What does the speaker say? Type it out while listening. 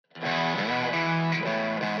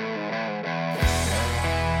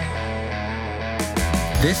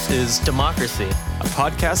This is Democracy, a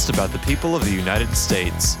podcast about the people of the United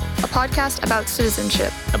States. A podcast about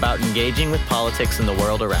citizenship. About engaging with politics and the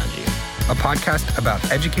world around you. A podcast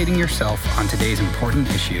about educating yourself on today's important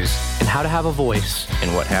issues. And how to have a voice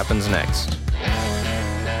in what happens next.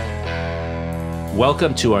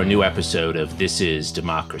 Welcome to our new episode of This is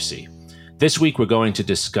Democracy. This week we're going to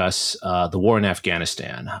discuss the war in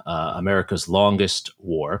Afghanistan, America's longest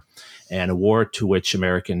war, and a war to which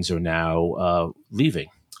Americans are now leaving.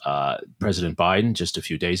 President Biden just a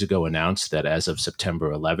few days ago announced that as of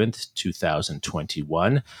September 11th,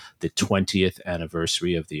 2021, the 20th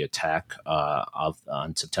anniversary of the attack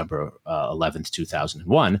on September 11th,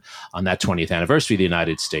 2001, on that 20th anniversary, the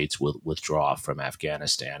United States will withdraw from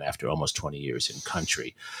Afghanistan after almost 20 years in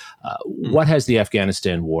country. What has the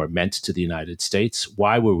Afghanistan war meant to the United States?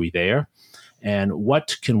 Why were we there? And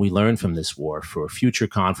what can we learn from this war for future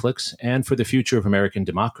conflicts and for the future of American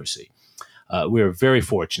democracy? We're very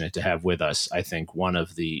fortunate to have with us, I think, one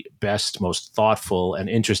of the best, most thoughtful and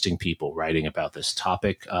interesting people writing about this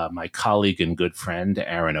topic, my colleague and good friend,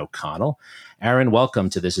 Aaron O'Connell. Aaron, welcome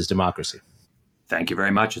to This is Democracy. Thank you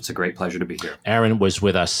very much. It's a great pleasure to be here. Aaron was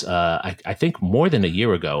with us, I think, more than a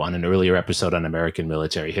year ago on an earlier episode on American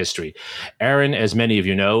military history. Aaron, as many of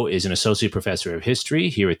you know, is an associate professor of history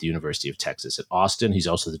here at the University of Texas at Austin. He's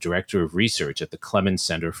also the director of research at the Clemens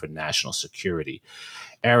Center for National Security.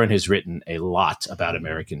 Aaron has written a lot about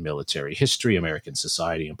American military history, American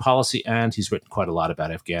society and policy, and he's written quite a lot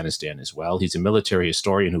about Afghanistan as well. He's a military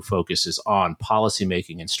historian who focuses on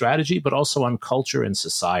policymaking and strategy, but also on culture and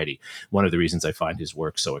society. One of the reasons I find his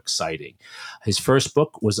work so exciting. His first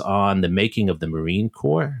book was on the making of the Marine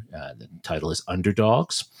Corps. The title is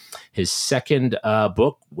Underdogs. His second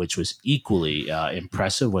book, which was equally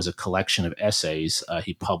impressive, was a collection of essays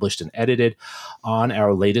he published and edited on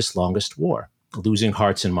our latest, longest war, Losing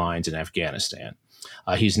Hearts and Minds in Afghanistan.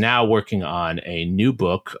 He's now working on a new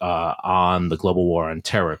book on the global war on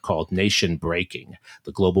terror called Nation Breaking,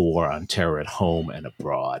 the global war on terror at home and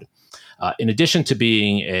abroad. In addition to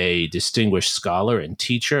being a distinguished scholar and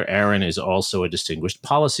teacher, Aaron is also a distinguished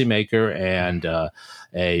policymaker and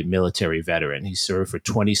a military veteran. He served for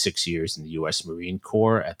 26 years in the U.S. Marine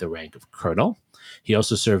Corps at the rank of colonel. He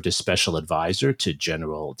also served as special advisor to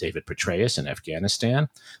General David Petraeus in Afghanistan,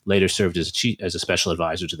 later served as a special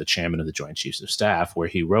advisor to the chairman of the Joint Chiefs of Staff, where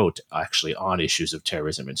he wrote actually on issues of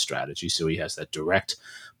terrorism and strategy. So he has that direct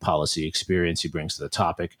policy experience he brings to the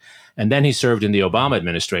topic. And then he served in the Obama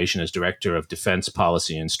administration as director of defense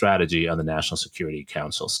policy and strategy on the National Security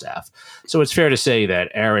Council staff. So it's fair to say that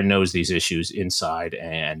Aaron knows these issues inside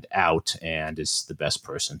and out and is the best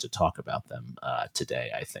person to talk about them today,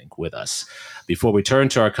 I think, with us. Before we turn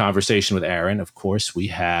to our conversation with Aaron, of course, we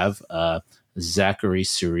have Zachary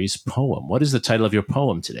Suri's poem. What is the title of your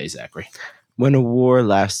poem today, Zachary? When a War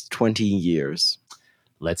Lasts 20 Years.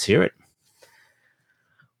 Let's hear it.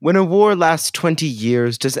 When a war lasts 20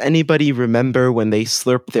 years, does anybody remember when they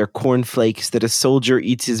slurp their cornflakes that a soldier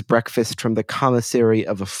eats his breakfast from the commissary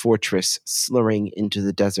of a fortress, slurring into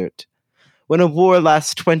the desert? When a war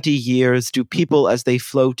lasts 20 years, do people as they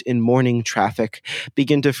float in morning traffic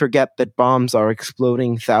begin to forget that bombs are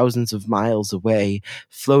exploding thousands of miles away,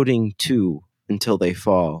 floating too until they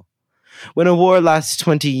fall? When a war lasts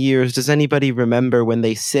 20 years, does anybody remember when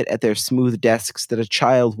they sit at their smooth desks that a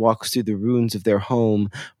child walks through the ruins of their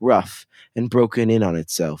home, rough and broken in on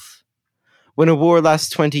itself? When a war lasts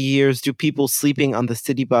 20 years, do people sleeping on the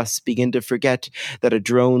city bus begin to forget that a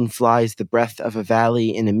drone flies the breadth of a valley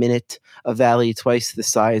in a minute, a valley twice the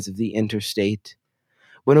size of the interstate?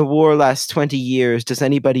 When a war lasts 20 years, does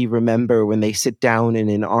anybody remember when they sit down in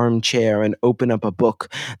an armchair and open up a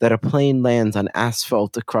book that a plane lands on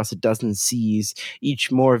asphalt across a dozen seas,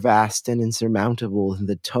 each more vast and insurmountable than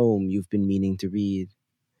the tome you've been meaning to read?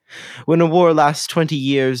 When a war lasts 20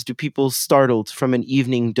 years, do people startled from an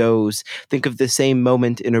evening doze think of the same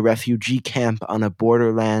moment in a refugee camp on a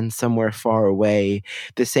borderland somewhere far away,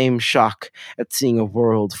 the same shock at seeing a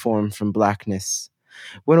world form from blackness?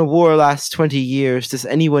 When a war lasts 20 years, does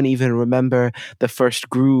anyone even remember the first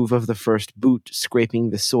groove of the first boot scraping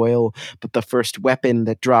the soil, but the first weapon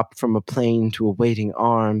that dropped from a plane to a waiting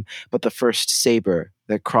arm, but the first saber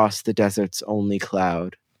that crossed the desert's only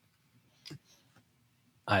cloud?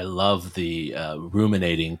 I love the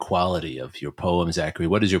ruminating quality of your poem, Zachary.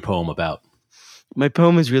 What is your poem about? My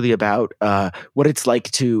poem is really about what it's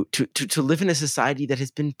like to live in a society that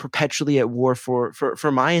has been perpetually at war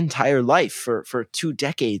for my entire life, for 2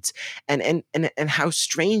 decades, and how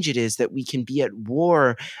strange it is that we can be at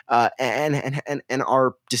war, and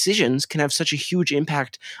our decisions can have such a huge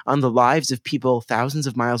impact on the lives of people thousands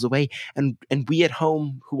of miles away, and we at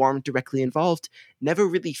home who aren't directly involved never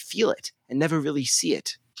really feel it and never really see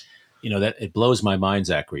it. That it blows my mind,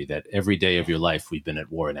 Zachary, that every day of your life we've been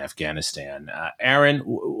at war in Afghanistan. Aaron,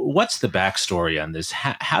 what's the backstory on this?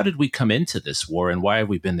 How did we come into this war, and why have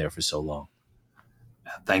we been there for so long?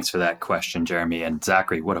 Thanks for that question, Jeremy. And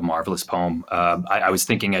Zachary, what a marvelous poem. I was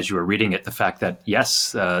thinking as you were reading it, the fact that,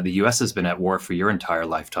 yes, the U.S. has been at war for your entire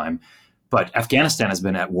lifetime, but Afghanistan has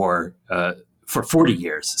been at war for 40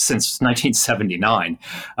 years, since 1979.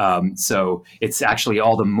 So it's actually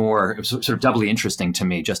all the more sort of doubly interesting to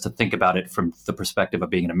me just to think about it from the perspective of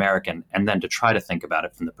being an American, and then to try to think about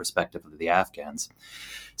it from the perspective of the Afghans.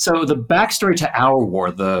 So the backstory to our war,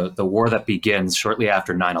 the war that begins shortly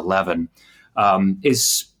after 9/11,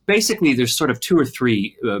 is basically there's sort of 2 or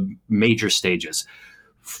 3 major stages.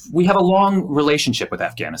 We have a long relationship with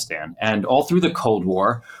Afghanistan, and all through the Cold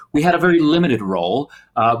War, we had a very limited role.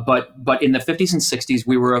 But in the 50s and 60s,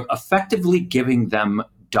 we were effectively giving them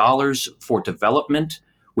dollars for development,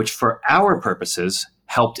 which for our purposes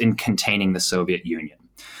helped in containing the Soviet Union.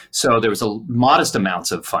 So there was a modest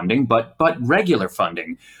amounts of funding, but regular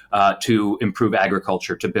funding to improve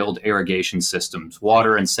agriculture, to build irrigation systems,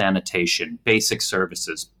 water and sanitation, basic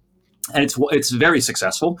services. And it's very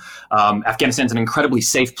successful. Afghanistan's an incredibly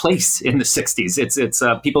safe place in the 60s. It's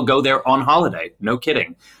people go there on holiday, no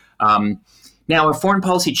kidding. Now, our foreign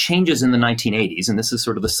policy changes in the 1980s, and this is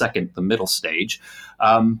sort of the middle stage.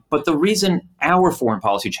 But the reason our foreign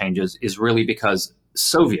policy changes is really because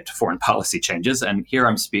Soviet foreign policy changes. And here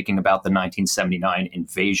I'm speaking about the 1979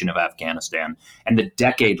 invasion of Afghanistan and the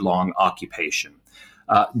decade-long occupation.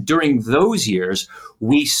 During those years,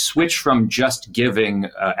 we switched from just giving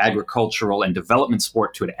agricultural and development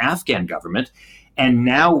support to an Afghan government, and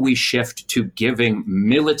now we shift to giving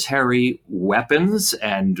military weapons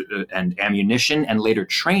and ammunition and later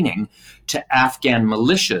training to Afghan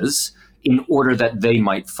militias in order that they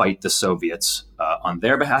might fight the Soviets on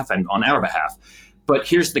their behalf and on our behalf. But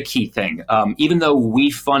here's the key thing. Even though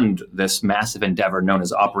we fund this massive endeavor known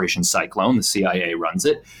as Operation Cyclone, the CIA runs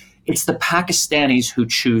it, it's the Pakistanis who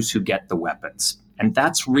choose who get the weapons. And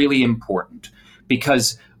that's really important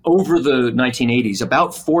because over the 1980s,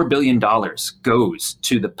 about $4 billion goes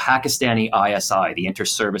to the Pakistani ISI, the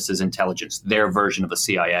Inter-Services Intelligence, their version of the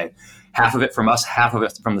CIA. Half of it from us, half of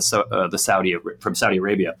it from Saudi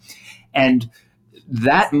Arabia. And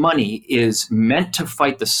that money is meant to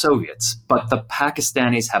fight the Soviets, but the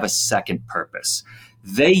Pakistanis have a second purpose.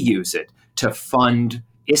 They use it to fund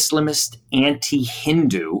Islamist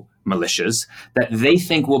anti-Hindu militias that they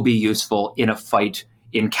think will be useful in a fight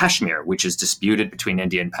in Kashmir, which is disputed between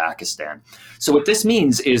India and Pakistan. So what this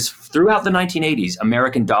means is throughout the 1980s,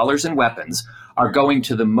 American dollars and weapons are going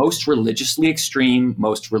to the most religiously extreme,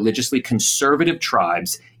 most religiously conservative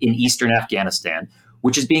tribes in eastern Afghanistan,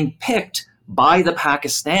 which is being picked by the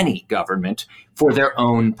Pakistani government for their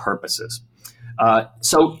own purposes.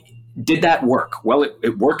 So did that work? Well,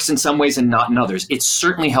 it works in some ways and not in others. It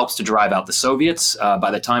certainly helps to drive out the Soviets.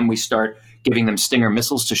 By the time we start giving them Stinger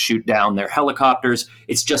missiles to shoot down their helicopters,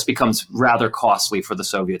 it just becomes rather costly for the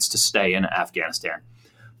Soviets to stay in Afghanistan.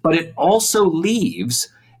 But it also leaves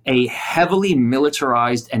a heavily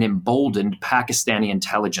militarized and emboldened Pakistani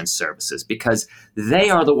intelligence services because they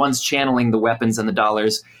are the ones channeling the weapons and the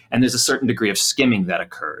dollars, and there's a certain degree of skimming that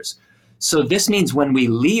occurs. So this means when we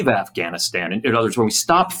leave Afghanistan, in other words, when we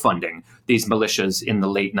stop funding these militias in the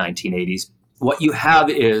late 1980s, what you have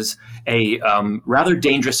is a rather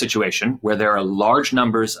dangerous situation where there are large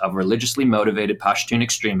numbers of religiously motivated Pashtun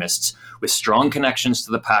extremists with strong connections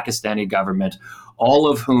to the Pakistani government, all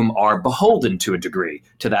of whom are beholden to a degree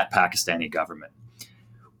to that Pakistani government.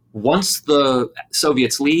 Once the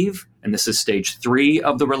Soviets leave, and this is stage 3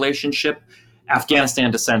 of the relationship,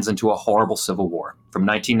 Afghanistan descends into a horrible civil war. From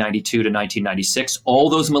 1992 to 1996, all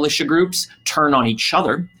those militia groups turn on each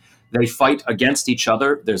other. They fight against each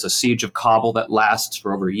other. There's a siege of Kabul that lasts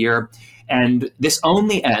for over a year. And this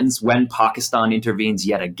only ends when Pakistan intervenes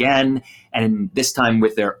yet again, and this time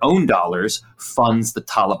with their own dollars, funds the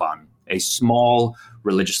Taliban, a small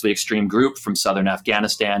religiously extreme group from southern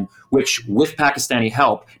Afghanistan, which, with Pakistani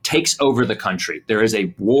help, takes over the country. There is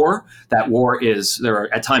a war. That war is, there are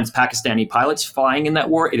at times Pakistani pilots flying in that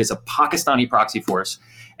war. It is a Pakistani proxy force.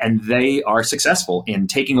 and they are successful in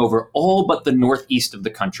taking over all but the northeast of the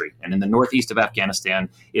country. And in the northeast of Afghanistan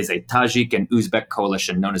is a Tajik and Uzbek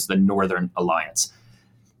coalition known as the Northern Alliance.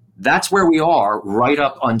 That's where we are right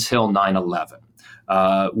up until 9/11.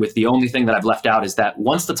 With the only thing that I've left out is that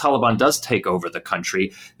once the Taliban does take over the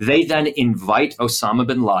country, they then invite Osama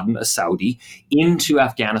bin Laden, a Saudi, into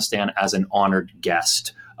Afghanistan as an honored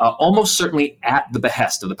guest. Almost certainly at the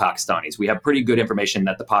behest of the Pakistanis. We have pretty good information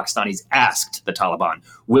that the Pakistanis asked the Taliban,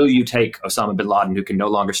 will you take Osama bin Laden, who can no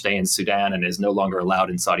longer stay in Sudan and is no longer allowed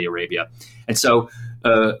in Saudi Arabia? And so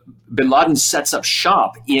bin Laden sets up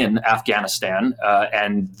shop in Afghanistan,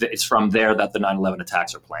 and it's from there that the 9/11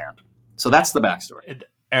 attacks are planned. So that's the backstory.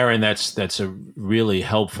 Aaron, that's a really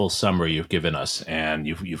helpful summary you've given us, and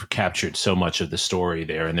you've captured so much of the story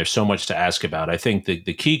there, and there's so much to ask about. I think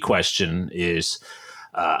the key question is,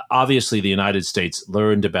 obviously, the United States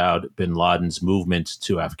learned about bin Laden's movement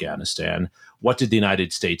to Afghanistan. What did the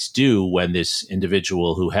United States do when this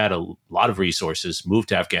individual who had a lot of resources moved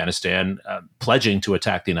to Afghanistan, pledging to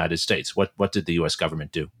attack the United States? What did the U.S.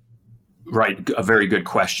 government do? Right. A very good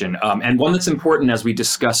question. And one that's important as we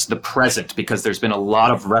discuss the present, because there's been a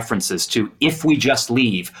lot of references to if we just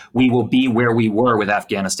leave, we will be where we were with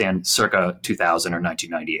Afghanistan circa 2000 or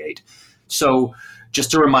 1998. So just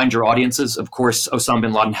to remind your audiences, of course, Osama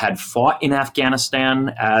bin Laden had fought in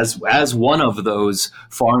Afghanistan as one of those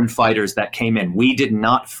foreign fighters that came in. We did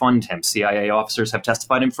not fund him. CIA officers have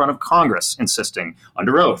testified in front of Congress, insisting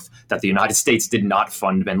under oath that the United States did not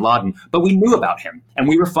fund bin Laden. But we knew about him, and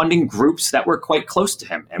we were funding groups that were quite close to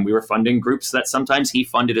him, and we were funding groups that sometimes he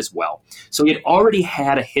funded as well. So he had already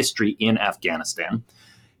had a history in Afghanistan.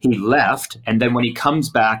 He left, and then when he comes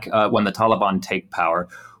back, when the Taliban take power,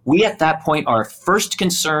 we at that point are first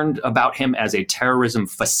concerned about him as a terrorism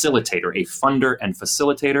facilitator, a funder and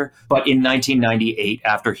facilitator. But in 1998,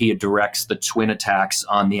 after he directs the twin attacks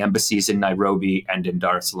on the embassies in Nairobi and in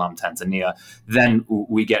Dar es Salaam, Tanzania, then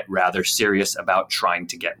we get rather serious about trying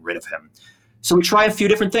to get rid of him. So we try a few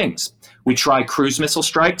different things. We try cruise missile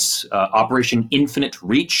strikes. Operation Infinite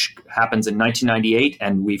Reach happens in 1998,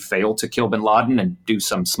 and we fail to kill bin Laden and do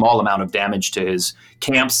some small amount of damage to his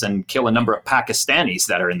camps and kill a number of Pakistanis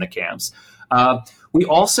that are in the camps. We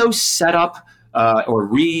also set up or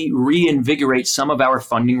reinvigorate some of our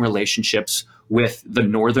funding relationships with the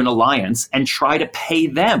Northern Alliance and try to pay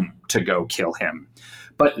them to go kill him.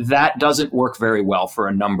 But that doesn't work very well for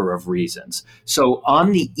a number of reasons. So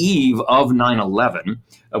on the eve of 9/11,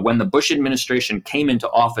 when the Bush administration came into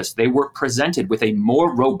office, they were presented with a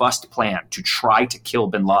more robust plan to try to kill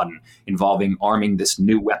bin Laden, involving arming this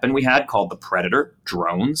new weapon we had called the Predator,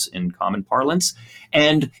 drones in common parlance,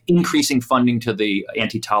 and increasing funding to the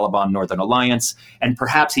anti-Taliban Northern Alliance, and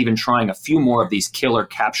perhaps even trying a few more of these killer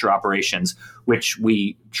capture operations, which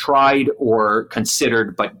we tried or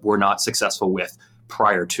considered but were not successful with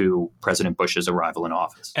prior to President Bush's arrival in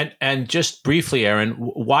office. And just briefly, Aaron,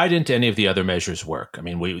 why didn't any of the other measures work? I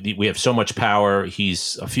mean, we have so much power.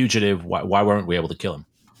 He's a fugitive. Why weren't we able to kill him?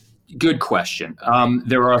 Good question.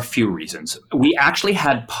 There are a few reasons. We actually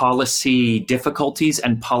had policy difficulties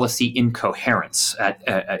and policy incoherence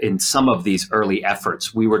in some of these early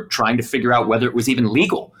efforts. We were trying to figure out whether it was even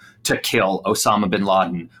legal to kill Osama bin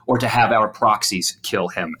Laden or to have our proxies kill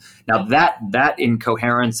him. Now, that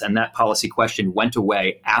incoherence and that policy question went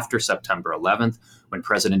away after September 11th, when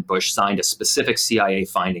President Bush signed a specific CIA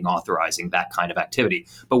finding authorizing that kind of activity.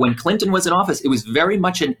 But when Clinton was in office, it was very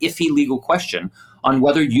much an iffy legal question on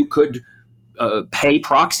whether you could pay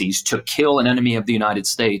proxies to kill an enemy of the United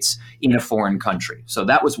States in a foreign country. So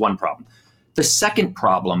that was one problem. The second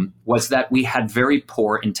problem was that we had very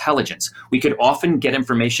poor intelligence. We could often get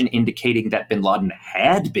information indicating that bin Laden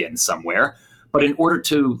had been somewhere, but in order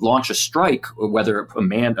to launch a strike, whether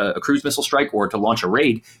a cruise missile strike or to launch a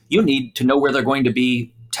raid, you need to know where they're going to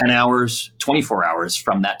be 10 hours, 24 hours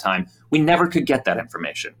from that time. We never could get that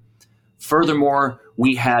information. Furthermore,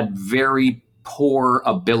 we had very poor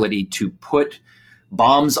ability to put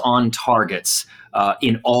bombs on targets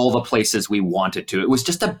in all the places we wanted to. It was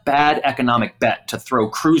just a bad economic bet to throw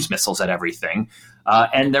cruise missiles at everything.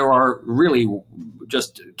 And there are really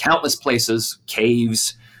just countless places,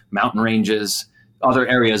 caves, mountain ranges, other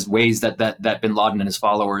areas, ways that bin Laden and his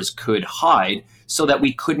followers could hide so that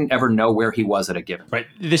we couldn't ever know where he was at a given. Right.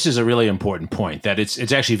 This is a really important point, that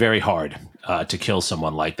it's actually very hard to kill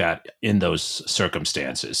someone like that in those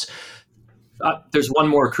circumstances. There's one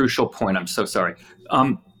more crucial point. I'm so sorry.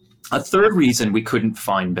 A third reason we couldn't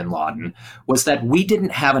find bin Laden was that we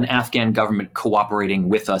didn't have an Afghan government cooperating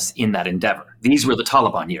with us in that endeavor. These were the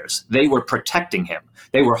Taliban years. They were protecting him.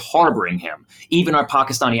 They were harboring him. Even our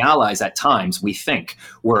Pakistani allies at times, we think,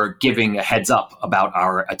 were giving a heads up about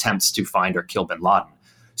our attempts to find or kill bin Laden.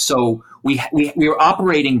 So we were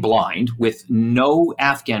operating blind with no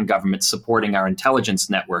Afghan government supporting our intelligence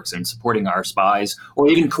networks and supporting our spies or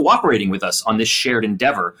even cooperating with us on this shared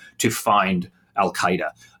endeavor to find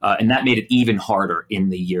al-Qaeda. And that made it even harder in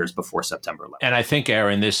the years before September 11th. And I think,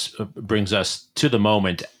 Aaron, this brings us to the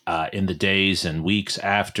moment in the days and weeks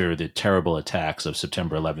after the terrible attacks of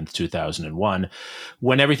September 11th, 2001,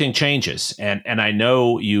 when everything changes. And I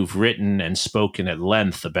know you've written and spoken at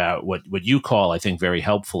length about what you call, I think very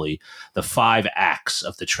helpfully, the 5 acts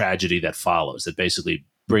of the tragedy that follows, that basically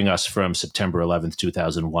bring us from September 11th,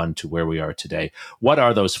 2001 to where we are today. What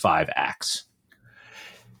are those 5 acts?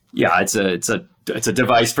 Yeah, it's a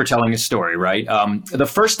device for telling a story, right? The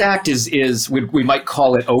first act is we might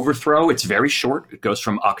call it overthrow. It's very short. It goes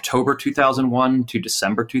from October 2001 to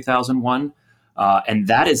December 2001. And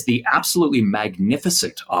that is the absolutely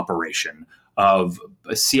magnificent operation of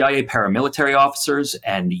CIA paramilitary officers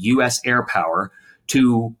and U.S. air power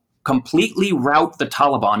to completely rout the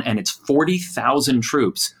Taliban and its 40,000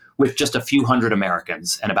 troops with just a few hundred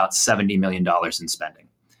Americans and about $70 million in spending.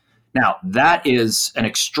 Now, that is an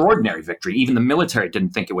extraordinary victory. Even the military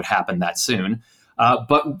didn't think it would happen that soon.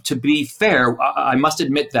 But to be fair, I must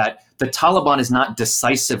admit that the Taliban is not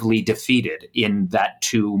decisively defeated in that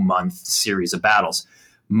 2-month series of battles.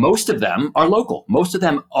 Most of them are local. Most of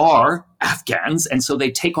them are Afghans. And so they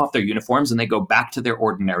take off their uniforms and they go back to their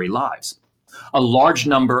ordinary lives. A large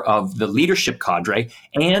number of the leadership cadre,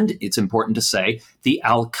 and it's important to say, the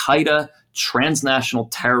al-Qaeda transnational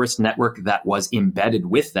terrorist network that was embedded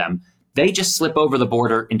with them, they just slip over the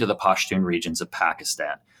border into the Pashtun regions of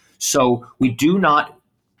Pakistan. So we do not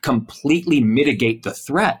completely mitigate the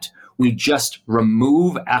threat. We just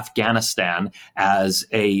remove Afghanistan as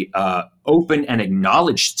a open and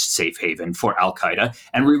acknowledged safe haven for al-Qaeda,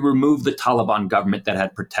 and we remove the Taliban government that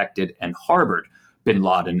had protected and harbored bin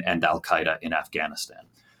Laden and al-Qaeda in Afghanistan.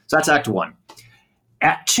 So that's Act 1.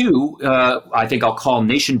 Act 2, I think I'll call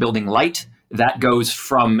Nation Building Light. That goes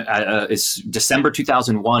from is December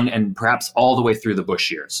 2001 and perhaps all the way through the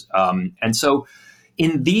Bush years. And so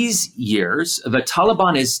in these years, the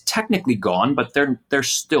Taliban is technically gone, but they're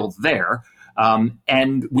still there.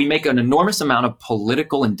 And we make an enormous amount of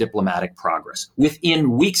political and diplomatic progress.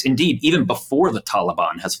 Within weeks, indeed, even before the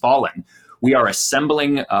Taliban has fallen, we are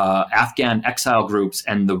assembling Afghan exile groups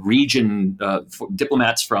and the region,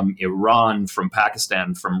 diplomats from Iran, from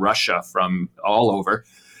Pakistan, from Russia, from all over.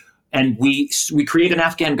 And we create an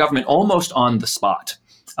Afghan government almost on the spot.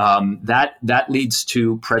 That leads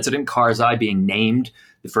to President Karzai being named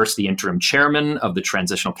first the interim chairman of the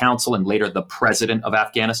Transitional Council and later the president of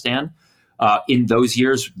Afghanistan. In those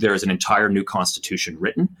years, there is an entire new constitution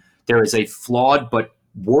written. There is a flawed but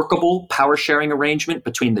workable power sharing arrangement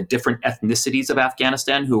between the different ethnicities of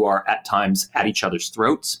Afghanistan who are at times at each other's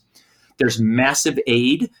throats. There's massive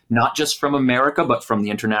aid, not just from America, but from the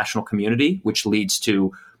international community, which leads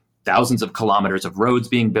to thousands of kilometers of roads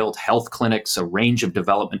being built, health clinics, a range of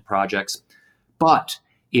development projects. But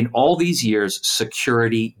in all these years,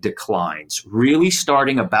 security declines, really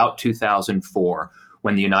starting about 2004,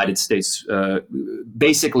 when the United States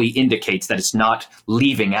basically indicates that it's not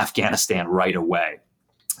leaving Afghanistan right away.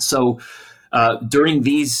 So during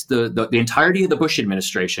the entirety of the Bush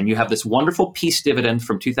administration, you have this wonderful peace dividend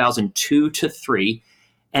from 2002 to 3.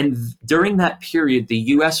 And during that period, the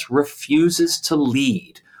U.S. refuses to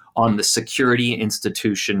lead on the security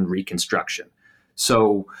institution reconstruction.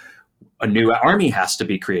 So a new army has to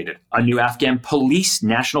be created. A new Afghan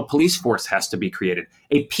national police force has to be created.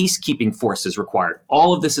 A peacekeeping force is required.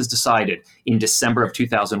 All of this is decided in December of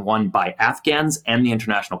 2001 by Afghans and the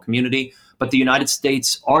international community. But the United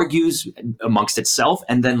States argues amongst itself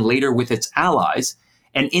and then later with its allies.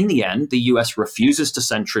 And in the end, the U.S. refuses to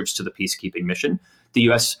send troops to the peacekeeping mission. The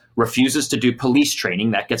U.S. refuses to do police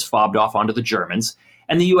training. That gets fobbed off onto the Germans.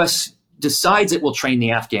 And the U.S. decides it will train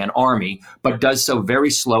the Afghan army, but does so very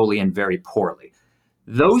slowly and very poorly.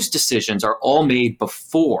 Those decisions are all made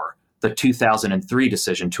before the 2003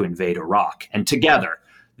 decision to invade Iraq. And together,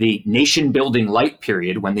 the nation-building light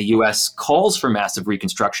period when the U.S. calls for massive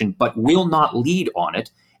reconstruction but will not lead on it,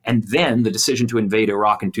 and then the decision to invade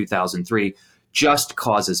Iraq in 2003 just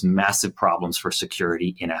causes massive problems for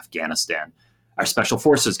security in Afghanistan. Our special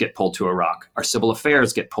forces get pulled to Iraq. Our civil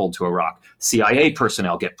affairs get pulled to Iraq. CIA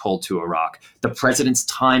personnel get pulled to Iraq. The president's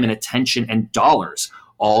time and attention and dollars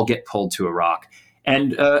all get pulled to Iraq.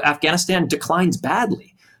 And Afghanistan declines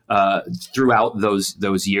badly. throughout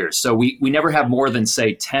those years. So we never have more than,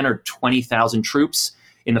 say, 10 or 20,000 troops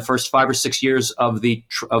in the first 5 or 6 years of the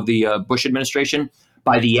Bush administration.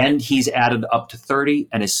 By the end, he's added up to 30.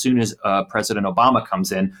 And as soon as President Obama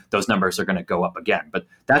comes in, those numbers are going to go up again. But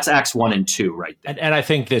that's Acts 1 and 2 right there. And I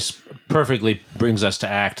think this perfectly brings us to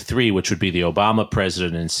Act 3, which would be the Obama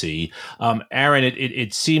presidency. Aaron,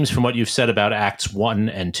 it seems from what you've said about Acts 1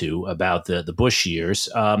 and 2, about the Bush years,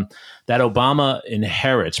 that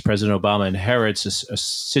President Obama inherits a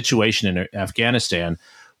situation in Afghanistan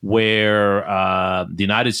where the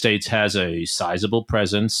United States has a sizable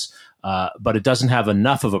presence, but it doesn't have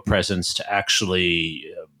enough of a presence to actually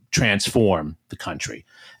transform the country.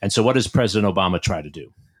 And so what does President Obama try to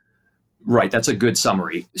do? Right, that's a good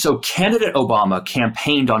summary. So candidate Obama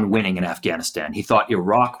campaigned on winning in Afghanistan. He thought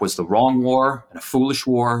Iraq was the wrong war and a foolish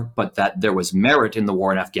war, but that there was merit in the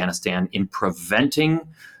war in Afghanistan in preventing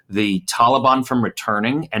the Taliban from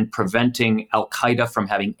returning and preventing al-Qaeda from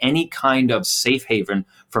having any kind of safe haven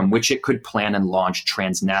from which it could plan and launch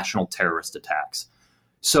transnational terrorist attacks.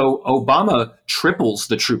 So Obama triples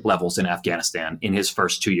the troop levels in Afghanistan in his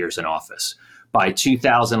first 2 years in office. By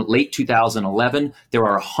late 2011, there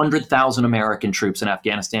are 100,000 American troops in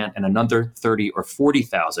Afghanistan and another 30 or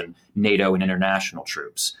 40,000 NATO and international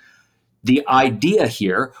troops. The idea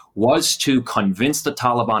here was to convince the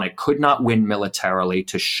Taliban it could not win militarily,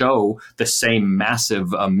 to show the same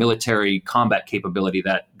massive military combat capability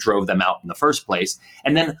that drove them out in the first place,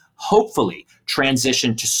 and then hopefully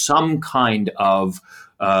transition to some kind of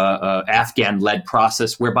Afghan-led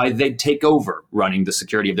process whereby they'd take over running the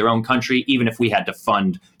security of their own country, even if we had to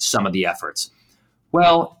fund some of the efforts.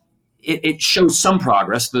 Well, it shows some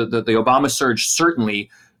progress. The Obama surge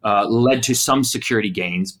certainly led to some security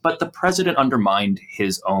gains, but the president undermined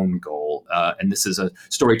his own goal. And this is a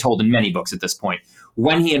story told in many books at this point.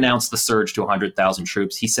 When he announced the surge to 100,000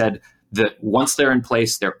 troops, he said that once they're in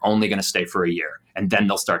place, they're only going to stay for a year, and then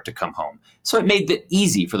they'll start to come home. So it made it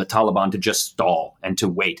easy for the Taliban to just stall and to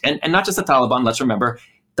wait. And not just the Taliban, let's remember,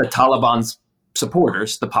 the Taliban's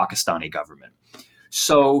supporters, the Pakistani government.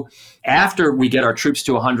 So after we get our troops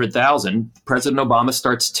to 100,000, President Obama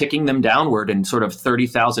starts ticking them downward in sort of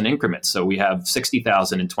 30,000 increments. So we have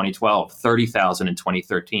 60,000 in 2012, 30,000 in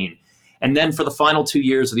 2013. And then for the final 2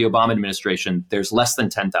 years of the Obama administration, there's less than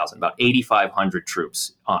 10,000, about 8,500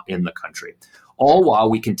 troops in the country. All while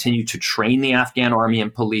we continue to train the Afghan army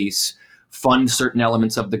and police, fund certain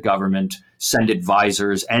elements of the government, send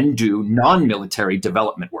advisors, and do non-military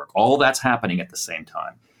development work. All that's happening at the same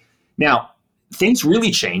time. Now, things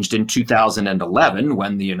really changed in 2011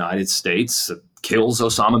 when the United States kills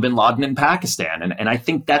Osama bin Laden in Pakistan. And I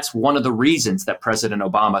think that's one of the reasons that President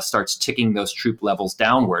Obama starts ticking those troop levels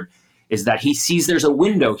downward, is that he sees there's a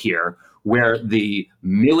window here where the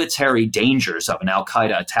military dangers of an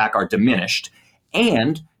al-Qaeda attack are diminished.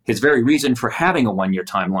 And his very reason for having a one-year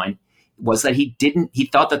timeline was that he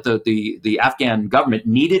thought that the Afghan government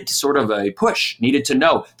needed sort of a push, needed to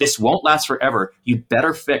know this won't last forever. You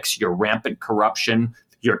better fix your rampant corruption,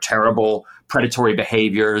 your terrible predatory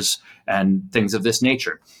behaviors, and things of this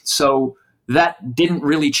nature. So that didn't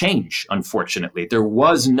really change, unfortunately. There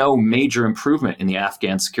was no major improvement in the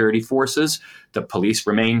Afghan security forces. The police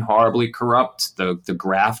remain horribly corrupt. The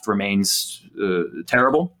graft remains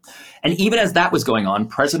terrible. And even as that was going on,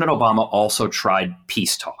 President Obama also tried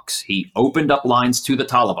peace talks. He opened up lines to the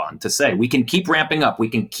Taliban to say, we can keep ramping up. We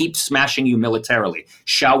can keep smashing you militarily.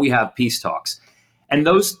 Shall we have peace talks? And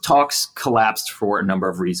those talks collapsed for a number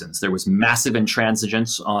of reasons. There was massive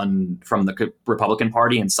intransigence from the Republican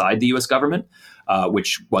Party inside the U.S. government,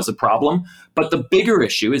 which was a problem. But the bigger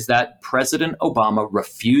issue is that President Obama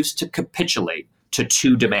refused to capitulate to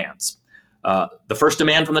two demands. The first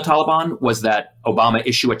demand from the Taliban was that Obama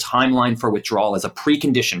issue a timeline for withdrawal as a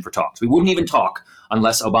precondition for talks. We wouldn't even talk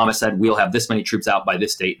unless Obama said, we'll have this many troops out by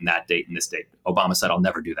this date and that date and this date. Obama said, I'll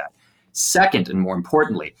never do that. Second, and more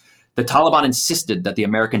importantly, the Taliban insisted that the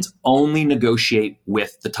Americans only negotiate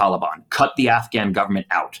with the Taliban, cut the Afghan government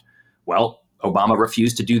out. Well, Obama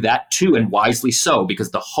refused to do that too, and wisely so,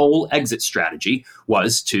 because the whole exit strategy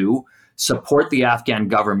was to support the Afghan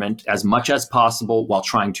government as much as possible while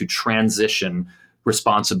trying to transition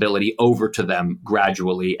responsibility over to them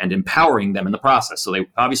gradually and empowering them in the process. So they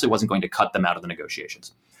obviously wasn't going to cut them out of the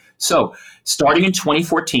negotiations. So starting in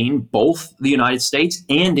 2014, both the United States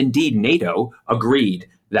and indeed NATO agreed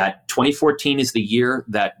that 2014 is the year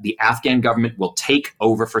that the Afghan government will take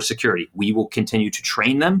over for security. We will continue to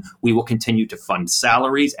train them. We will continue to fund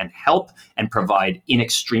salaries and help and provide in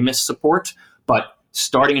extremis support. But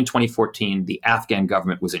starting in 2014, the Afghan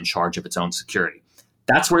government was in charge of its own security.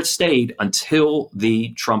 That's where it stayed until the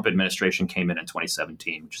Trump administration came in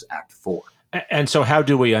 2017, which is Act 4. And so how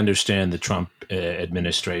do we understand the Trump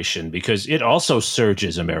administration? Because it also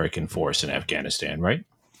surges American force in Afghanistan, right?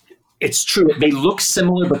 It's true. They look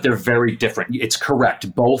similar, but they're very different. It's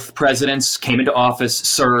correct. Both presidents came into office,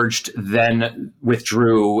 surged, then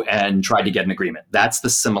withdrew and tried to get an agreement. That's the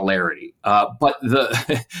similarity. But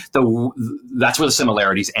that's where the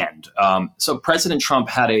similarities end. So President Trump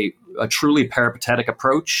had a truly peripatetic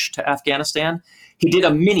approach to Afghanistan. He did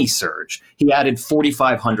a mini surge. He added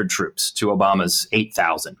 4,500 troops to Obama's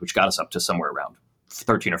 8,000, which got us up to somewhere around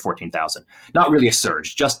 13 or 14,000. Not really a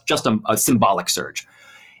surge, just a symbolic surge.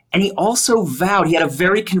 And he also vowed, he had a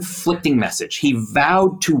very conflicting message. He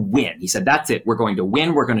vowed to win. He said, that's it. We're going to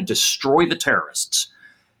win. We're going to destroy the terrorists.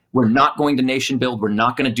 We're not going to nation build. We're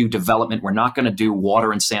not going to do development. We're not going to do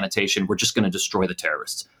water and sanitation. We're just going to destroy the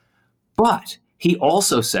terrorists. But he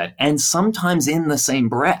also said, and sometimes in the same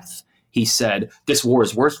breath, he said, this war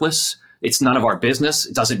is worthless. It's none of our business.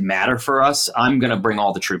 It doesn't matter for us. I'm going to bring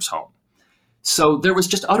all the troops home. So there was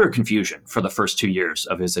just utter confusion for the first 2 years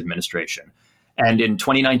of his administration. And in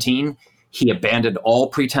 2019, he abandoned all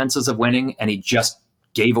pretenses of winning, and he just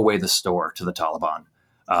gave away the store to the Taliban,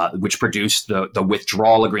 which produced the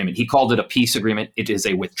withdrawal agreement. He called it a peace agreement. It is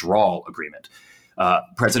a withdrawal agreement.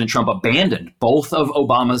 President Trump abandoned both of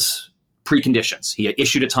Obama's preconditions. He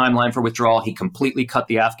issued a timeline for withdrawal. He completely cut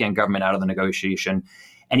the Afghan government out of the negotiation,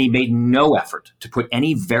 and he made no effort to put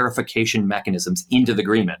any verification mechanisms into the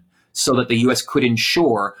agreement so that the U.S. could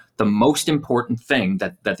ensure the most important thing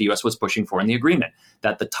that the U.S. was pushing for in the agreement,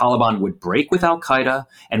 that the Taliban would break with al-Qaeda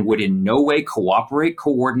and would in no way cooperate,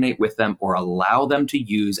 coordinate with them, or allow them to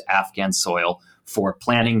use Afghan soil for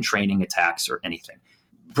planning, training, attacks, or anything.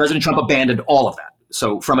 President Trump abandoned all of that.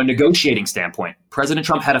 So from a negotiating standpoint, President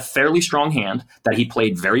Trump had a fairly strong hand that he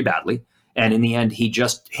played very badly. And in the end, he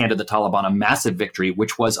just handed the Taliban a massive victory,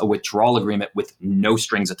 which was a withdrawal agreement with no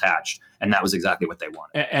strings attached. And that was exactly what they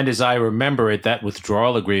wanted. And as I remember it, that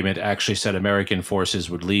withdrawal agreement actually said American forces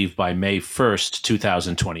would leave by May 1st,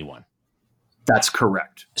 2021. That's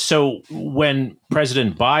correct. So when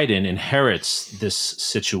President Biden inherits this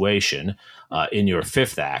situation in your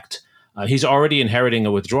fifth act, he's already inheriting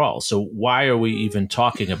a withdrawal. So why are we even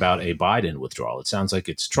talking about a Biden withdrawal? It sounds like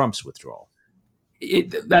it's Trump's withdrawal.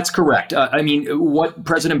 That's correct. I mean, what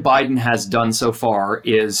President Biden has done so far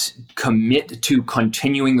is commit to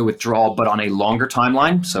continuing the withdrawal, but on a longer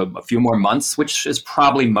timeline, so a few more months, which is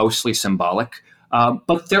probably mostly symbolic.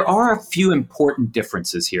 But there are a few important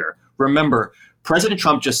differences here. Remember, President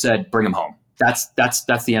Trump just said, bring him home. That's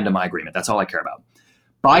the end of my agreement. That's all I care about.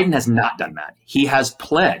 Biden has not done that. He has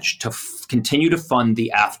pledged to continue to fund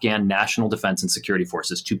the Afghan National Defense and Security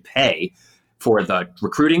Forces to pay for the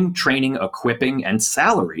recruiting, training, equipping, and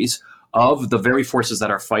salaries of the very forces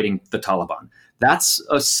that are fighting the Taliban. That's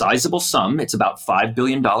a sizable sum. It's about $5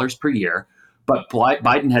 billion per year. But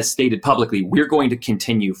Biden has stated publicly, we're going to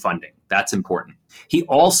continue funding. That's important.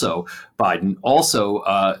 Biden also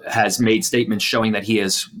has made statements showing that he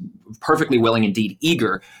is perfectly willing, indeed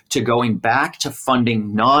eager, to going back to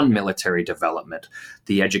funding non-military development,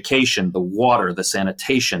 the education, the water, the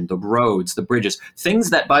sanitation, the roads, the bridges, things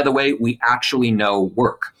that, by the way, we actually know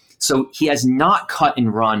work. So he has not cut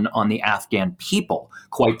and run on the Afghan people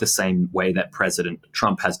quite the same way that President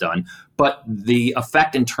Trump has done. But the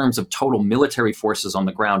effect in terms of total military forces on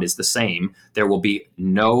the ground is the same. There will be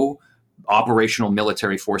no operational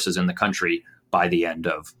military forces in the country by the end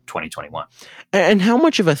of 2021. And how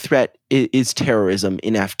much of a threat is terrorism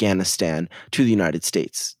in Afghanistan to the United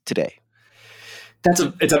States today?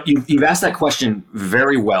 You've asked that question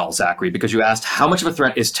very well, Zachary, because you asked how much of a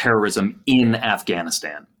threat is terrorism in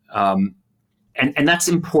Afghanistan? And that's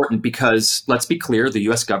important because, let's be clear, the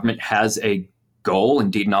U.S. government has a goal,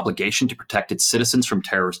 indeed an obligation, to protect its citizens from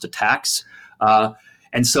terrorist attacks.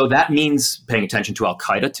 And so that means paying attention to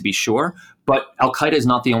al-Qaeda, to be sure. But al-Qaeda is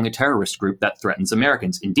not the only terrorist group that threatens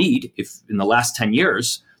Americans. Indeed, if in the last 10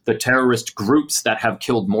 years, the terrorist groups that have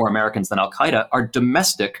killed more Americans than al-Qaeda are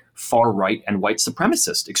domestic far-right and white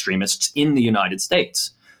supremacist extremists in the United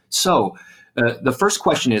States. So the first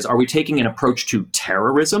question is, are we taking an approach to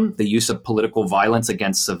terrorism, the use of political violence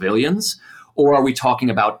against civilians, or are we talking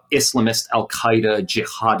about Islamist, al-Qaeda,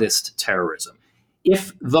 jihadist terrorism?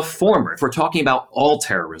 If the former, if we're talking about all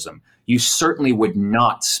terrorism, you certainly would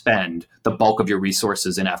not spend the bulk of your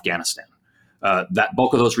resources in Afghanistan. That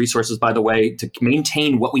bulk of those resources, by the way, to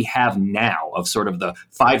maintain what we have now of sort of the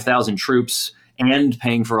 5,000 troops and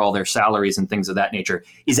paying for all their salaries and things of that nature,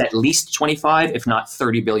 is at least $25, if not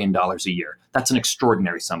 $30 billion a year. That's an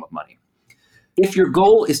extraordinary sum of money. If your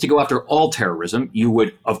goal is to go after all terrorism, you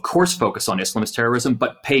would, of course, focus on Islamist terrorism,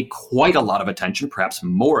 but pay quite a lot of attention, perhaps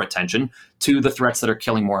more attention, to the threats that are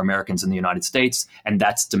killing more Americans in the United States, and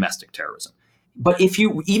that's domestic terrorism. But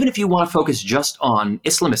even if you want to focus just on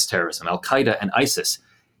Islamist terrorism, Al-Qaeda and ISIS,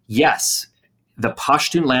 yes, the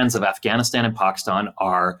Pashtun lands of Afghanistan and Pakistan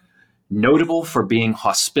are notable for being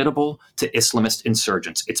hospitable to Islamist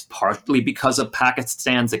insurgents. It's partly because of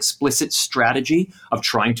Pakistan's explicit strategy of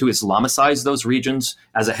trying to Islamicize those regions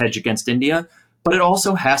as a hedge against India, but it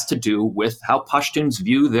also has to do with how Pashtuns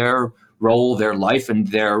view their role, their life, and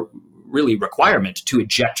their really requirement to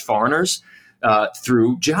eject foreigners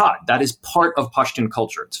through jihad. That is part of Pashtun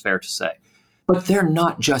culture, it's fair to say. But they're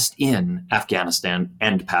not just in Afghanistan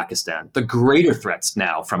and Pakistan. The greater threats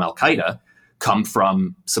now from Al-Qaeda come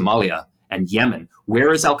from Somalia and Yemen.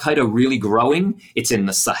 Where is Al-Qaeda really growing? It's in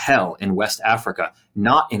the Sahel in West Africa,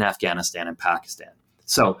 not in Afghanistan and Pakistan.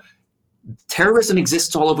 So terrorism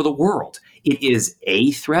exists all over the world. It is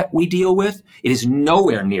a threat we deal with. It is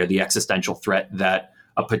nowhere near the existential threat that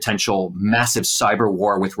a potential massive cyber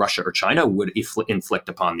war with Russia or China would inflict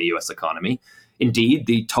upon the U.S. economy. Indeed,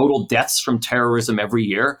 the total deaths from terrorism every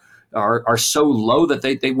year are so low that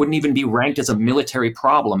they wouldn't even be ranked as a military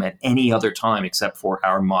problem at any other time except for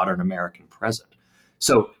our modern American present.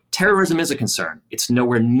 So terrorism is a concern. It's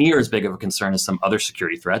nowhere near as big of a concern as some other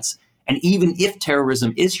security threats. And even if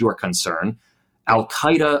terrorism is your concern,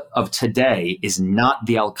 Al-Qaeda of today is not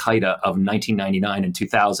the Al-Qaeda of 1999 and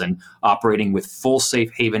 2000, operating with full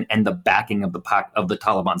safe haven and the backing of the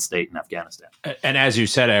Taliban state in Afghanistan. And as you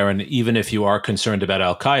said, Aaron, even if you are concerned about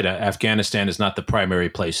Al-Qaeda, Afghanistan is not the primary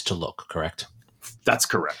place to look, correct? That's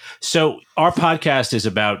correct. So our podcast is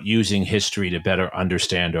about using history to better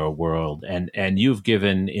understand our world. And you've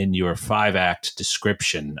given in your 5-act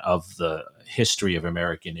description of the history of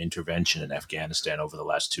American intervention in Afghanistan over the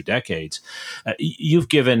last 2 decades, you've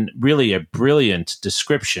given really a brilliant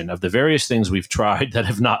description of the various things we've tried that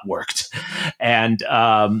have not worked. And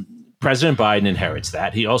President Biden inherits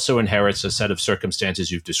that. He also inherits a set of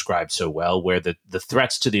circumstances you've described so well, where the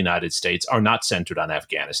threats to the United States are not centered on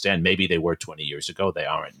Afghanistan. Maybe they were 20 years ago. They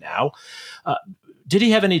aren't now. Did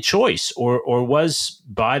he have any choice, or was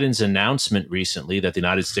Biden's announcement recently that the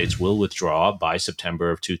United States will withdraw by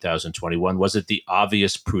September of 2021, was it the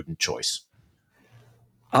obvious, prudent choice?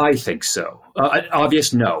 I think so.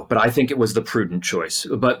 Obvious, no, but I think it was the prudent choice.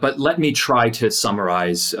 But let me try to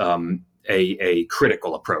summarize a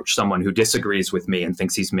critical approach, someone who disagrees with me and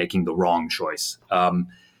thinks he's making the wrong choice.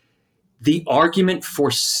 The argument for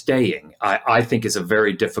staying, I think, is a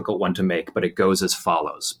very difficult one to make, but it goes as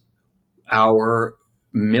follows. Our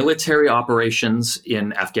military operations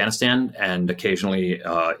in Afghanistan and occasionally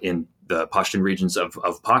in the Pashtun regions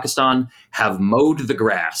of Pakistan have mowed the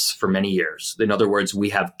grass for many years. In other words, we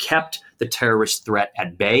have kept the terrorist threat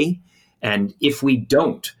at bay. And if we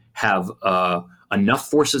don't have enough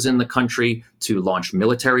forces in the country to launch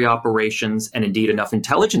military operations and indeed enough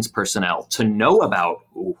intelligence personnel to know about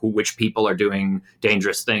which people are doing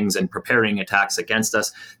dangerous things and preparing attacks against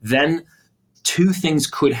us, then 2 things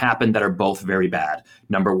could happen that are both very bad.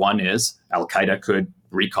 Number one is Al-Qaeda could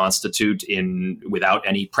reconstitute without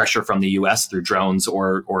any pressure from the U.S. through drones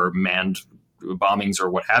or manned bombings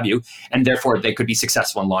or what have you, and therefore they could be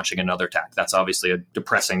successful in launching another attack. That's obviously a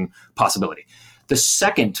depressing possibility. The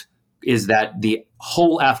second is that the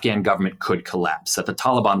whole Afghan government could collapse, that the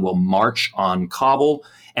Taliban will march on Kabul,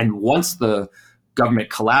 and once the government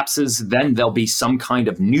collapses, then there'll be some kind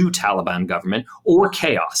of new Taliban government or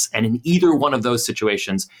chaos. And in either one of those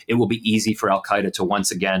situations, it will be easy for Al-Qaeda to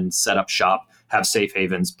once again set up shop, have safe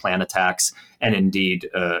havens, plan attacks, and indeed,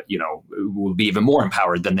 will be even more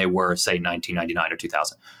empowered than they were, say, 1999 or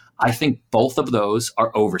 2000. I think both of those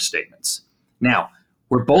are overstatements. Now,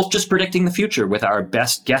 we're both just predicting the future with our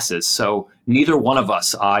best guesses, so neither one of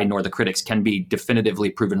us, I nor the critics, can be definitively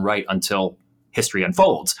proven right until history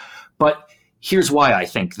unfolds. But here's why I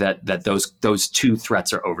think that those 2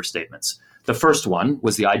 threats are overstatements. The first one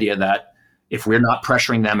was the idea that if we're not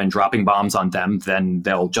pressuring them and dropping bombs on them, then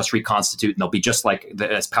they'll just reconstitute and they'll be just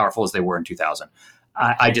as powerful as they were in 2000.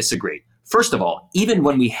 I disagree. First of all, even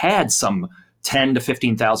when we had some 10 to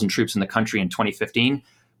 15,000 troops in the country in 2015,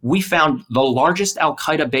 we found the largest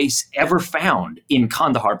Al-Qaeda base ever found in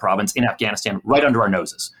Kandahar province in Afghanistan right under our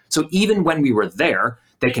noses. So even when we were there,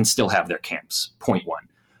 they can still have their camps, point one.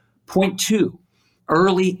 Point two,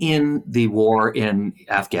 early in the war in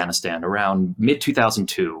Afghanistan, around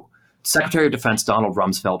mid-2002, Secretary of Defense Donald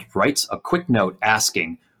Rumsfeld writes a quick note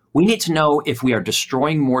asking, we need to know if we are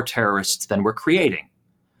destroying more terrorists than we're creating.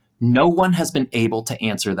 No one has been able to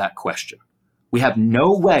answer that question. We have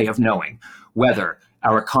no way of knowing whether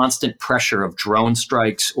our constant pressure of drone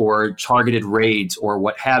strikes or targeted raids or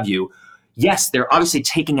what have you, yes, they're obviously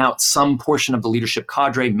taking out some portion of the leadership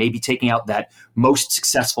cadre, maybe taking out that most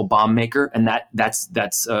successful bomb maker, and that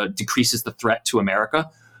decreases the threat to America.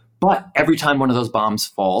 But every time one of those bombs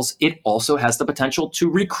falls, it also has the potential to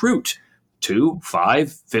recruit 2,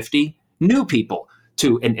 5, 50 new people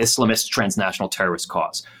to an Islamist transnational terrorist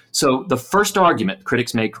cause. So the first argument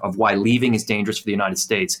critics make of why leaving is dangerous for the United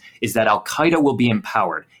States is that Al-Qaeda will be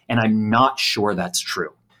empowered, and I'm not sure that's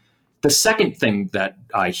true. The second thing that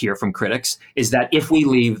I hear from critics is that if we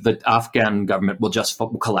leave, the Afghan government will just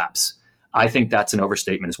collapse. I think that's an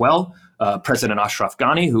overstatement as well. President Ashraf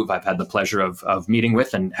Ghani, who I've had the pleasure of meeting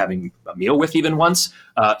with and having a meal with even once,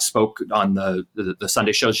 spoke on the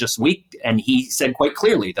Sunday shows just this week, and he said quite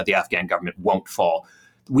clearly that the Afghan government won't fall.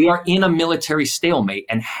 We are in a military stalemate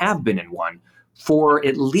and have been in one for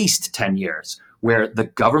at least 10 years, where the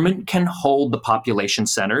government can hold the population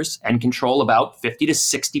centers and control about 50 to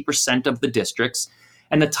 60% of the districts,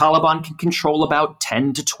 and the Taliban can control about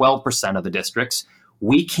 10 to 12% of the districts.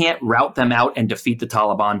 We can't rout them out and defeat the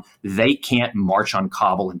Taliban. They can't march on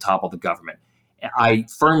Kabul and topple the government. I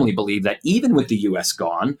firmly believe that even with the U.S.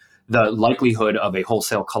 gone, the likelihood of a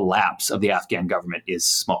wholesale collapse of the Afghan government is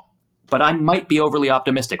small. But I might be overly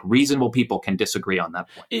optimistic. Reasonable people can disagree on that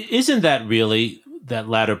point. Isn't that really, that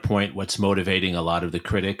latter point, what's motivating a lot of the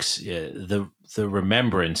critics? The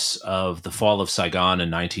remembrance of the fall of Saigon in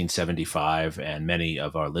 1975, and many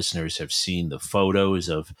of our listeners have seen the photos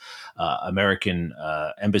of American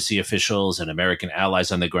embassy officials and American allies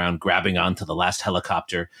on the ground grabbing onto the last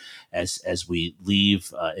helicopter as we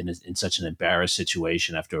leave in such an embarrassed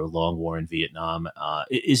situation after a long war in Vietnam.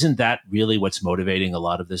 Isn't that really what's motivating a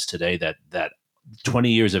lot of this today, that 20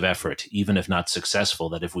 years of effort, even if not successful,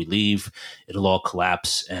 that if we leave, it'll all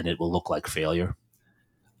collapse and it will look like failure?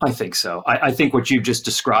 I think so. I think what you've just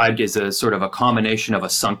described is a sort of a combination of a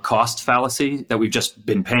sunk cost fallacy that we've just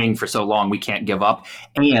been paying for so long we can't give up,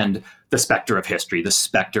 and the specter of history, the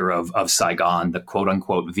specter of Saigon, the quote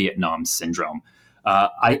unquote Vietnam syndrome.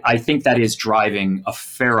 I think that is driving a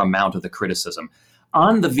fair amount of the criticism.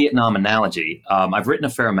 On the Vietnam analogy, I've written a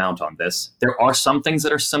fair amount on this. There are some things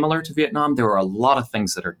that are similar to Vietnam. There are a lot of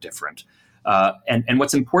things that are different. And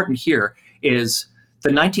what's important here is the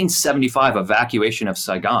 1975 evacuation of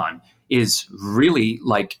Saigon is really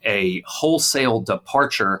like a wholesale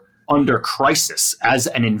departure under crisis as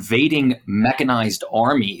an invading mechanized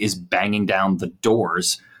army is banging down the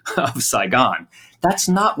doors of Saigon. That's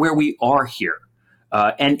not where we are here.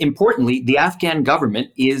 And importantly, the Afghan government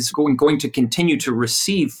is going to continue to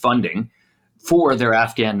receive funding for their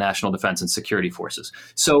Afghan national defense and security forces.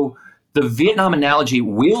 So the Vietnam analogy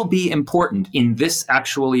will be important in this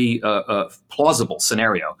actually plausible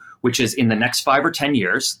scenario, which is in the next 5 or 10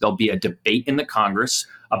 years, there'll be a debate in the Congress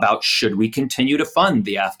about should we continue to fund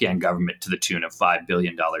the Afghan government to the tune of $5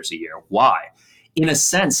 billion a year? Why? In a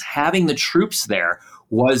sense, having the troops there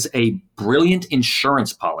was a brilliant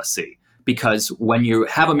insurance policy, because when you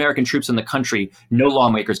have American troops in the country, no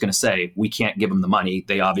lawmaker is going to say, we can't give them the money.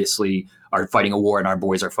 They obviously are fighting a war and our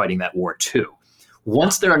boys are fighting that war too.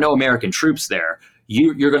 Once there are no American troops there,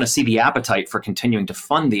 you're going to see the appetite for continuing to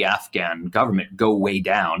fund the Afghan government go way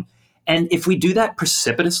down. And if we do that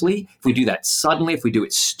precipitously, if we do that suddenly, if we do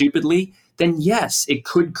it stupidly, then yes, it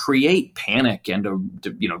could create panic and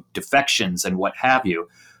defections and what have you.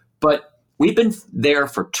 But we've been there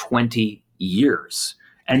for 20 years.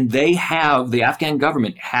 And the Afghan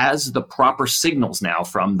government has the proper signals now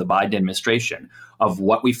from the Biden administration of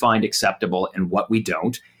what we find acceptable and what we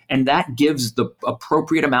don't. And that gives the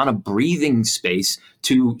appropriate amount of breathing space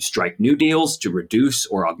to strike new deals, to reduce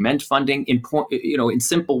or augment funding, in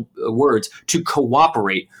simple words, to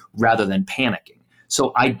cooperate rather than panicking.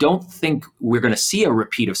 So I don't think we're going to see a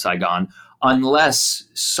repeat of Saigon unless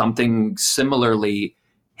something similarly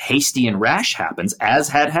hasty and rash happens, as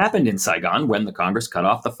had happened in Saigon when the Congress cut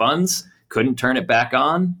off the funds, couldn't turn it back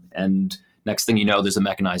on, and next thing you know, there's a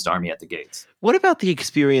mechanized army at the gates. What about the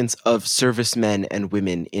experience of servicemen and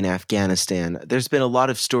women in Afghanistan? There's been a lot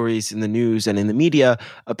of stories in the news and in the media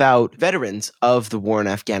about veterans of the war in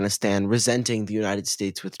Afghanistan resenting the United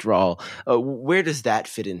States withdrawal. Where does that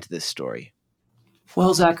fit into this story?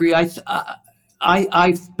 Well, Zachary,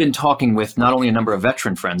 I've been talking with not only a number of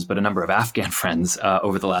veteran friends, but a number of Afghan friends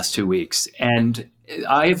over the last 2 weeks. And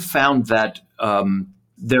I've found that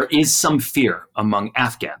there is some fear among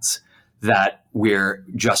Afghans that we're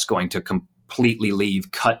just going to completely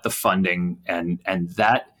leave, cut the funding. And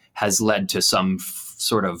that has led to some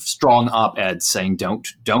sort of strong op-eds saying,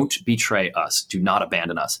 don't betray us, do not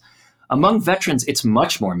abandon us. Among veterans, it's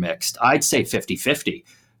much more mixed. I'd say 50-50.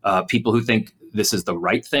 People who think this is the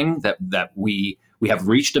right thing, that we have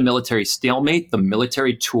reached a military stalemate. The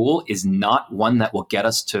military tool is not one that will get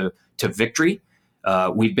us to victory.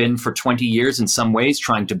 We've been for 20 years in some ways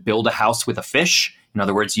trying to build a house with a fish. In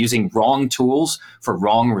other words, using wrong tools for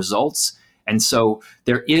wrong results. And so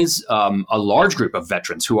there is a large group of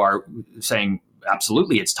veterans who are saying,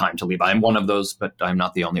 absolutely, it's time to leave. I'm one of those, but I'm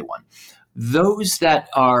not the only one. Those that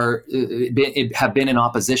have been in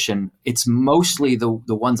opposition, it's mostly the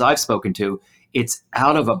ones I've spoken to. It's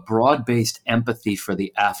out of a broad-based empathy for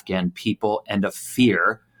the Afghan people and a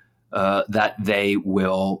fear that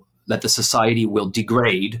the society will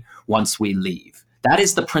degrade once we leave. That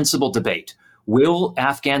is the principal debate. Will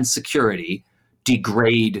Afghan security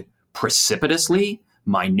degrade precipitously,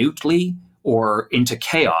 minutely, or into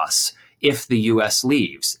chaos if the U.S.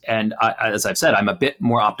 leaves? And as I've said, I'm a bit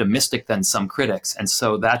more optimistic than some critics. And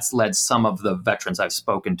so that's led some of the veterans I've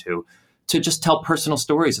spoken to just tell personal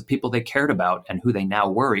stories of people they cared about and who they now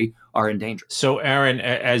worry are in danger. So, Aaron,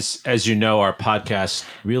 as you know, our podcast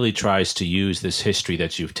really tries to use this history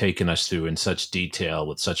that you've taken us through in such detail,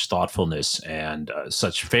 with such thoughtfulness and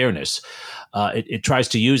such fairness. It tries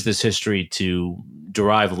to use this history to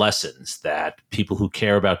derive lessons that people who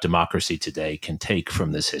care about democracy today can take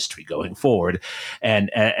from this history going forward. And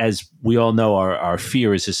as we all know, our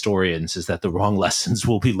fear as historians is that the wrong lessons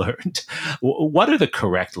will be learned. What are the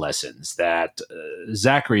correct lessons that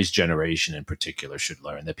Zachary's generation in particular should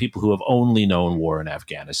learn, that people who have only known war in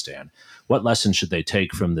Afghanistan, what lessons should they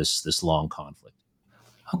take from this long conflict?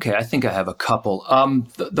 Okay, I think I have a couple.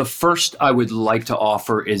 The first I would like to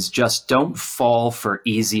offer is just don't fall for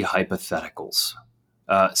easy hypotheticals.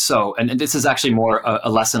 And this is actually more a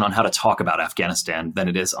lesson on how to talk about Afghanistan than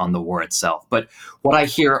it is on the war itself. But what I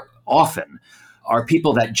hear often are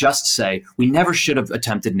people that just say, we never should have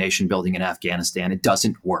attempted nation building in Afghanistan. It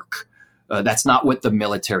doesn't work. That's not what the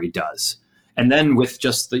military does. And then with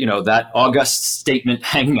just that august statement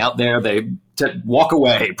hanging out there, they walk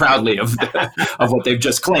away proudly of what they've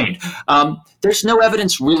just claimed. There's no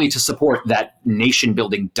evidence really to support that nation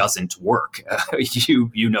building doesn't work.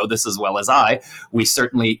 You know this as well as I. We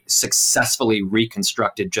certainly successfully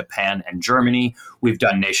reconstructed Japan and Germany. We've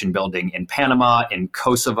done nation building in Panama, in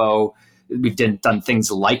Kosovo. We've done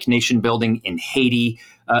things like nation building in Haiti.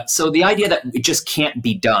 So the idea that it just can't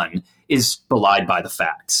be done is belied by the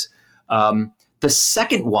facts. The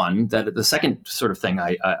second sort of thing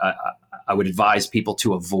I would advise people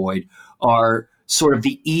to avoid are sort of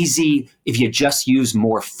the easy, if you just use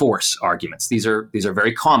more force arguments. These are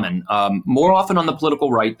very common, more often on the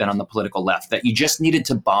political right than on the political left, that you just needed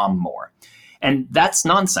to bomb more. And that's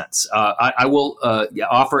nonsense. I will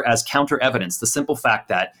offer as counter evidence the simple fact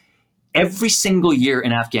that every single year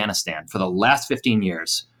in Afghanistan for the last 15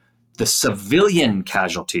 years, the civilian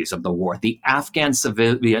casualties of the war, the Afghan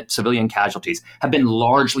civilian casualties, have been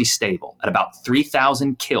largely stable at about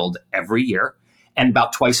 3,000 killed every year and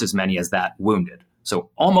about twice as many as that wounded. So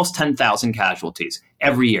almost 10,000 casualties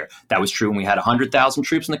every year. That was true when we had 100,000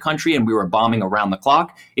 troops in the country and we were bombing around the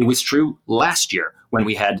clock. It was true last year when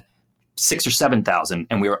we had 6,000 or 7,000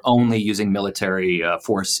 and we were only using military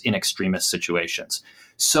force in extremist situations.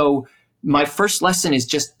 So my first lesson is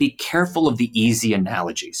just be careful of the easy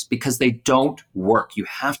analogies because they don't work. You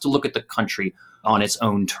have to look at the country on its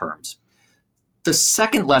own terms. The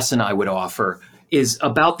second lesson I would offer is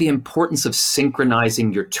about the importance of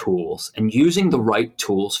synchronizing your tools and using the right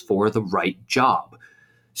tools for the right job.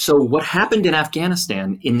 So what happened in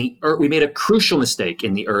Afghanistan, we made a crucial mistake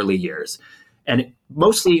in the early years, and it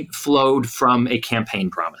mostly flowed from a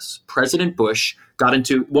campaign promise. President Bush got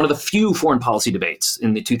into one of the few foreign policy debates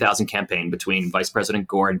in the 2000 campaign between Vice President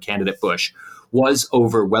Gore and candidate Bush was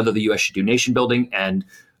over whether the U.S. should do nation building, and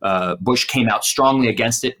Bush came out strongly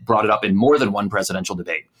against it, brought it up in more than one presidential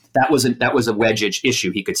debate. That was a wedge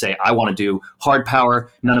issue. He could say, I want to do hard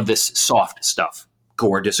power, none of this soft stuff.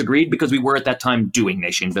 Gore disagreed because we were at that time doing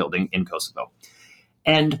nation building in Kosovo.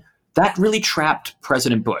 And that really trapped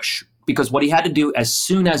President Bush because what he had to do as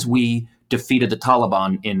soon as we defeated the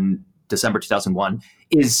Taliban in December 2001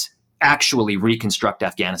 is actually reconstruct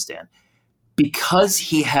Afghanistan. Because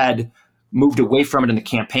he had moved away from it in the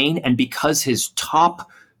campaign and because his top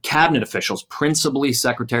cabinet officials, principally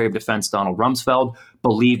Secretary of Defense Donald Rumsfeld,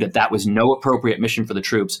 believed that that was no appropriate mission for the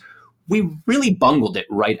troops, we really bungled it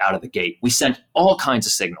right out of the gate. We sent all kinds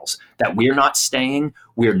of signals that we're not staying,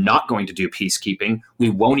 we're not going to do peacekeeping, we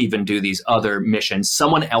won't even do these other missions,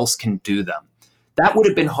 someone else can do them. That would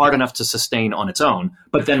have been hard enough to sustain on its own,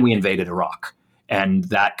 but then we invaded Iraq. And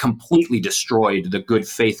that completely destroyed the good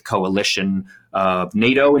faith coalition of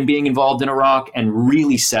NATO in being involved in Iraq and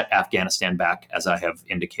really set Afghanistan back, as I have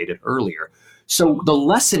indicated earlier. So the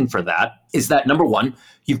lesson for that is that, number one,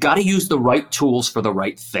 you've got to use the right tools for the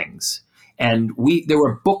right things. And there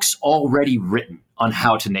were books already written on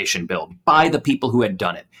how to nation build by the people who had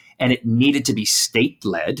done it. And it needed to be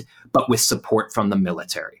state-led, but with support from the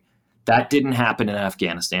military. That didn't happen in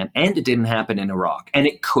Afghanistan, and it didn't happen in Iraq, and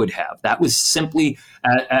it could have. That was simply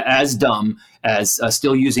as dumb as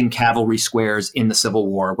still using cavalry squares in the Civil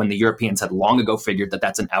War when the Europeans had long ago figured that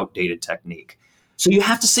that's an outdated technique. So you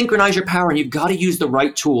have to synchronize your power, and you've got to use the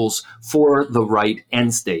right tools for the right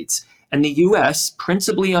end states. And the U.S.,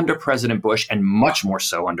 principally under President Bush, and much more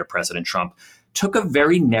so under President Trump, took a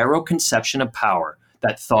very narrow conception of power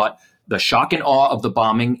that thought the shock and awe of the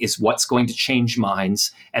bombing is what's going to change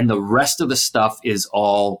minds, and the rest of the stuff is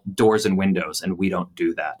all doors and windows, and we don't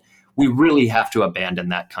do that. We really have to abandon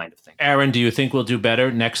that kind of thing. Aaron, do you think we'll do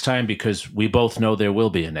better next time? Because we both know there will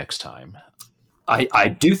be a next time. I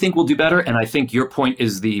do think we'll do better, and I think your point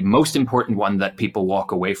is the most important one that people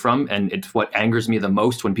walk away from, and it's what angers me the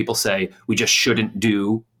most when people say we just shouldn't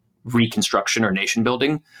do reconstruction or nation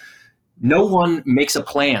building. No one makes a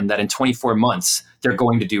plan that in 24 months they're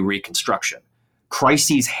going to do reconstruction.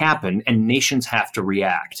 Crises happen and nations have to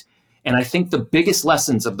react. And I think the biggest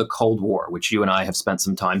lessons of the Cold War, which you and I have spent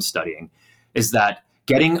some time studying, is that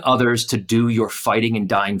getting others to do your fighting and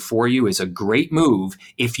dying for you is a great move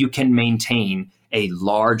if you can maintain a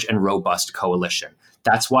large and robust coalition.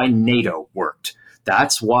 That's why NATO worked.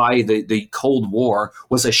 That's why the Cold War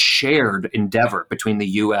was a shared endeavor between the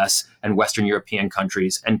US and Western European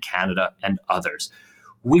countries and Canada and others.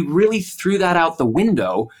 We really threw that out the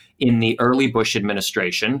window in the early Bush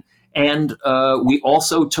administration. And we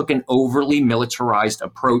also took an overly militarized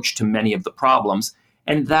approach to many of the problems.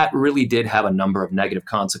 And that really did have a number of negative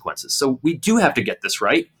consequences. So we do have to get this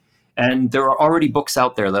right. And there are already books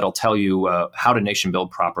out there that'll tell you how to nation build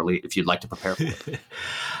properly if you'd like to prepare for it.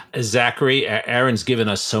 Zachary, Aaron's given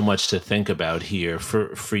us so much to think about here.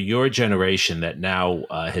 For your generation that now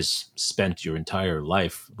has spent your entire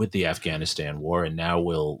life with the Afghanistan war and now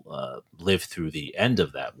will live through the end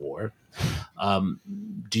of that war,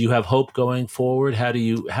 do you have hope going forward? How do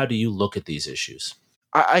you look at these issues?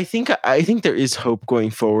 I think there is hope going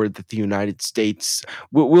forward that the United States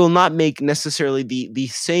will not make necessarily the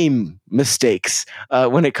same mistakes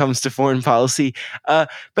when it comes to foreign policy,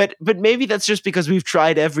 but maybe that's just because we've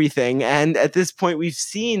tried everything, and at this point we've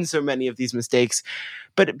seen so many of these mistakes.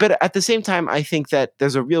 But at the same time, I think that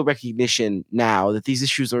there's a real recognition now that these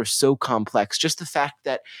issues are so complex. Just the fact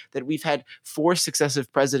that we've had 4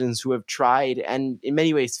 successive presidents who have tried and in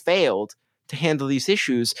many ways failed to handle these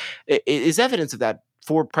issues is evidence of that.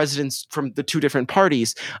 4 presidents from the 2 different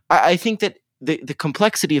parties. I think that the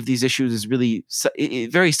complexity of these issues is really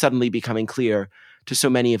very suddenly becoming clear to so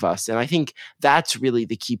many of us. And I think that's really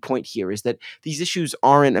the key point here, is that these issues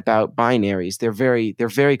aren't about binaries. They're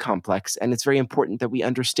very complex, and it's very important that we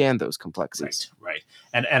understand those complexities. Right.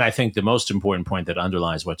 And I think the most important point that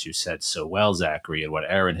underlies what you said so well, Zachary, and what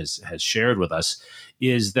Aaron has shared with us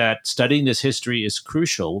is that studying this history is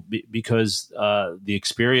crucial because the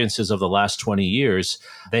experiences of the last 20 years,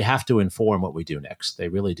 they have to inform what we do next. They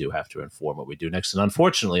really do have to inform what we do next. And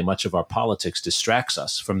unfortunately, much of our politics distracts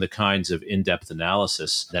us from the kinds of in-depth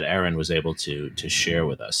analysis that Aaron was able to share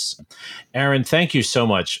with us. Aaron, thank you so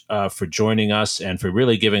much for joining us and for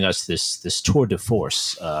really giving us this tour de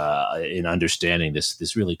force in understanding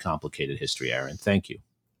this really complicated history, Aaron. Thank you.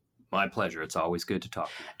 My pleasure. It's always good to talk.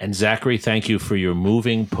 And Zachary, thank you for your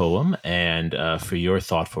moving poem and for your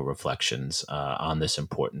thoughtful reflections on this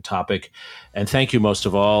important topic. And thank you most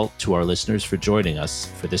of all to our listeners for joining us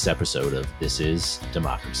for this episode of This Is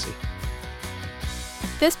Democracy.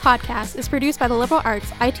 This podcast is produced by the Liberal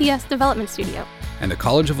Arts ITS Development Studio and the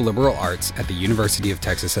College of Liberal Arts at the University of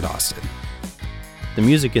Texas at Austin. The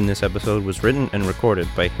music in this episode was written and recorded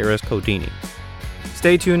by Harris Codini.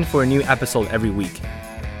 Stay tuned for a new episode every week.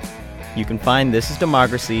 You can find This is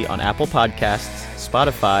Democracy on Apple Podcasts,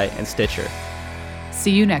 Spotify, and Stitcher.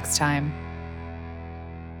 See you next time.